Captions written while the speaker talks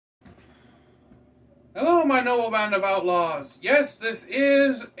Hello, my noble band of outlaws. Yes, this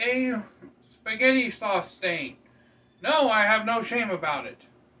is a spaghetti sauce stain. No, I have no shame about it.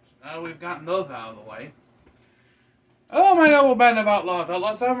 Now that we've gotten those out of the way. Hello, my noble band of outlaws.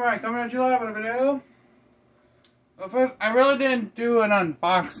 Outlaw Samurai coming at you live with a video. Well, first, I really didn't do an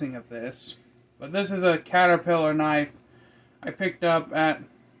unboxing of this, but this is a Caterpillar knife I picked up at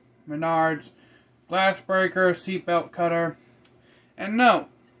Menards. Glass breaker, seatbelt cutter, and no,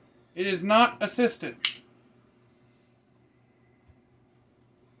 it is not assisted.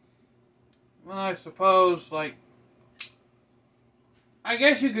 Well, I suppose, I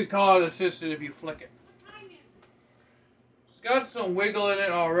guess you could call it assisted if you flick it. It's got some wiggle in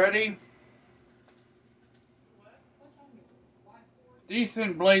it already.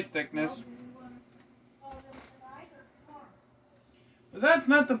 Decent blade thickness. But that's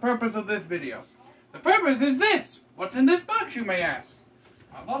not the purpose of this video. The purpose is this. What's in this box, you may ask?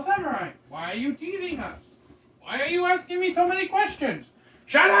 Outlaw Samurai, why are you teasing us? Why are you asking me so many questions?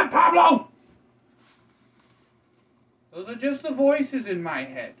 Shut up, Pablo! Those are just the voices in my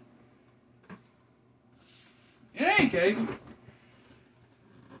head. In any case,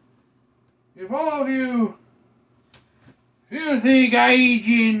 if all of you filthy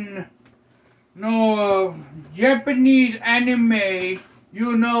gaijin know of Japanese anime,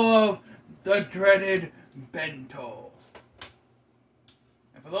 you know of the dreaded bento.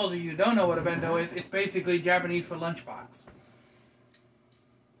 And for those of you who don't know what a bento is, it's basically Japanese for lunchbox.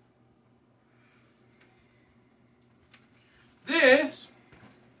 This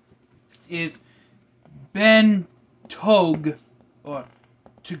is bentgo, or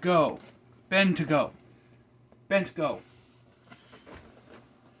to go. Bentgo. Bentgo.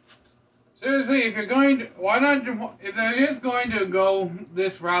 Seriously, if you're going to, why not, if they're just going to go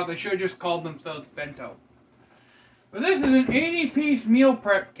this route, they should have just called themselves bento. But this is an 80-piece meal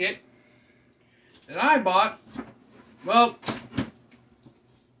prep kit that I bought, well,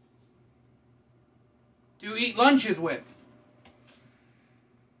 to eat lunches with.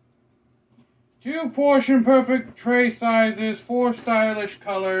 2 portion perfect tray sizes, 4 stylish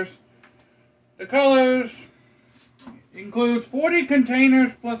colors. The colors includes 40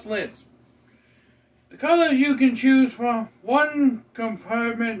 containers plus lids. The colors you can choose from: 1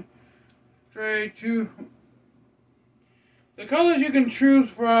 compartment tray, 2. The colors you can choose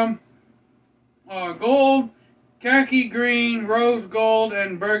from are gold, khaki green, rose gold,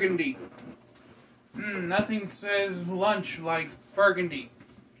 and burgundy. Nothing says lunch like burgundy.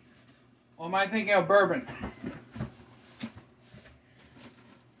 Or am I thinking of bourbon?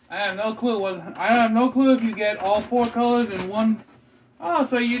 I have no clue if you get all 4 colors in one. Oh,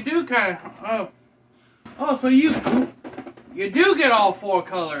 so you do kind of. Oh, so you do get all 4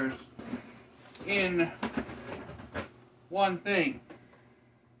 colors in one thing.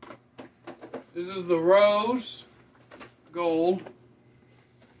 This is the rose gold.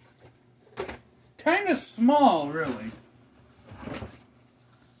 Kind of small, really.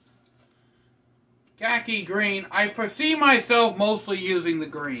 Khaki green. I foresee myself mostly using the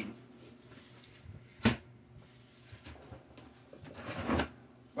green.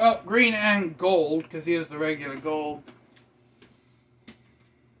 Well, green and gold, because here's the regular gold.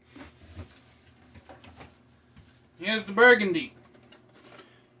 Here's the burgundy.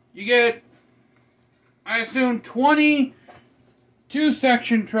 You get, I assume, 20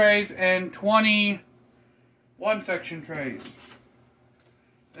 2-section trays and 20 1-section trays.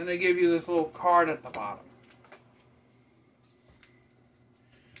 And they give you this little card at the bottom.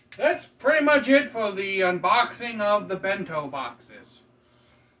 That's pretty much it for the unboxing of the bento boxes.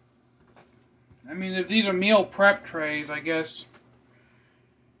 I mean, if these are meal prep trays, I guess.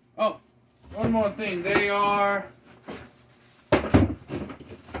 Oh, one more thing. They are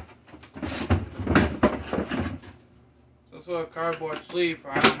also a cardboard sleeve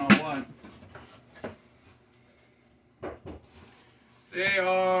for I don't know what. They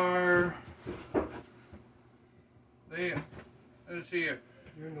are. Let's see here.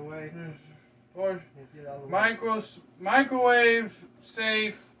 You're in the way. Microwave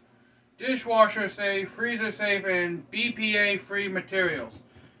safe, dishwasher safe, freezer safe, and BPA free materials.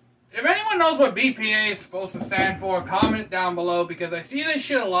 If anyone knows what BPA is supposed to stand for, comment down below, because I see this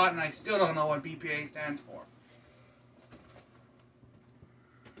shit a lot and I still don't know what BPA stands for.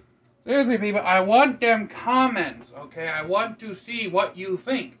 Seriously, people, I want them comments, okay? I want to see what you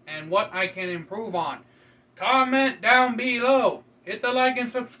think and what I can improve on. Comment down below. Hit the like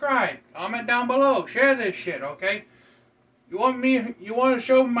and subscribe. Comment down below. Share this shit, okay? You want to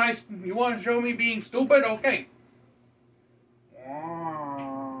show me being stupid? Okay.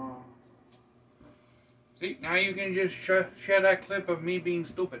 See, now you can just share that clip of me being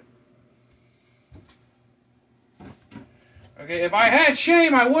stupid. Okay, if I had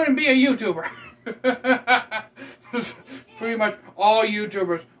shame, I wouldn't be a YouTuber. Pretty much all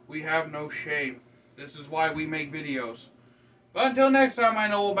YouTubers, we have no shame. This is why we make videos. But until next time, I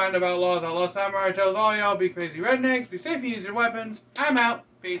know band of outlaws, Outlaw Samurai tells all y'all, be crazy rednecks, be safe and use your weapons. I'm out.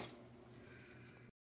 Peace.